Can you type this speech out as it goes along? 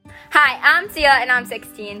Hi, I'm Sia and I'm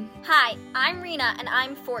 16. Hi, I'm Rena and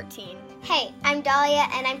I'm 14. Hey, I'm Dahlia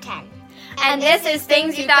and I'm 10. And this is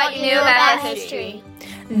Things You Thought You Knew About History.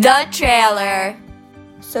 The trailer.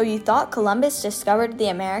 So you thought Columbus discovered the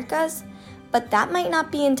Americas? But that might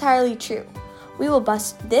not be entirely true. We will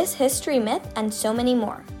bust this history myth and so many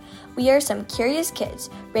more. We are some curious kids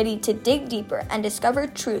ready to dig deeper and discover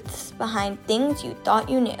truths behind things you thought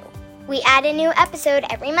you knew. We add a new episode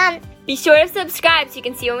every month. Be sure to subscribe so you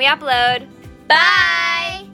can see when we upload. Bye!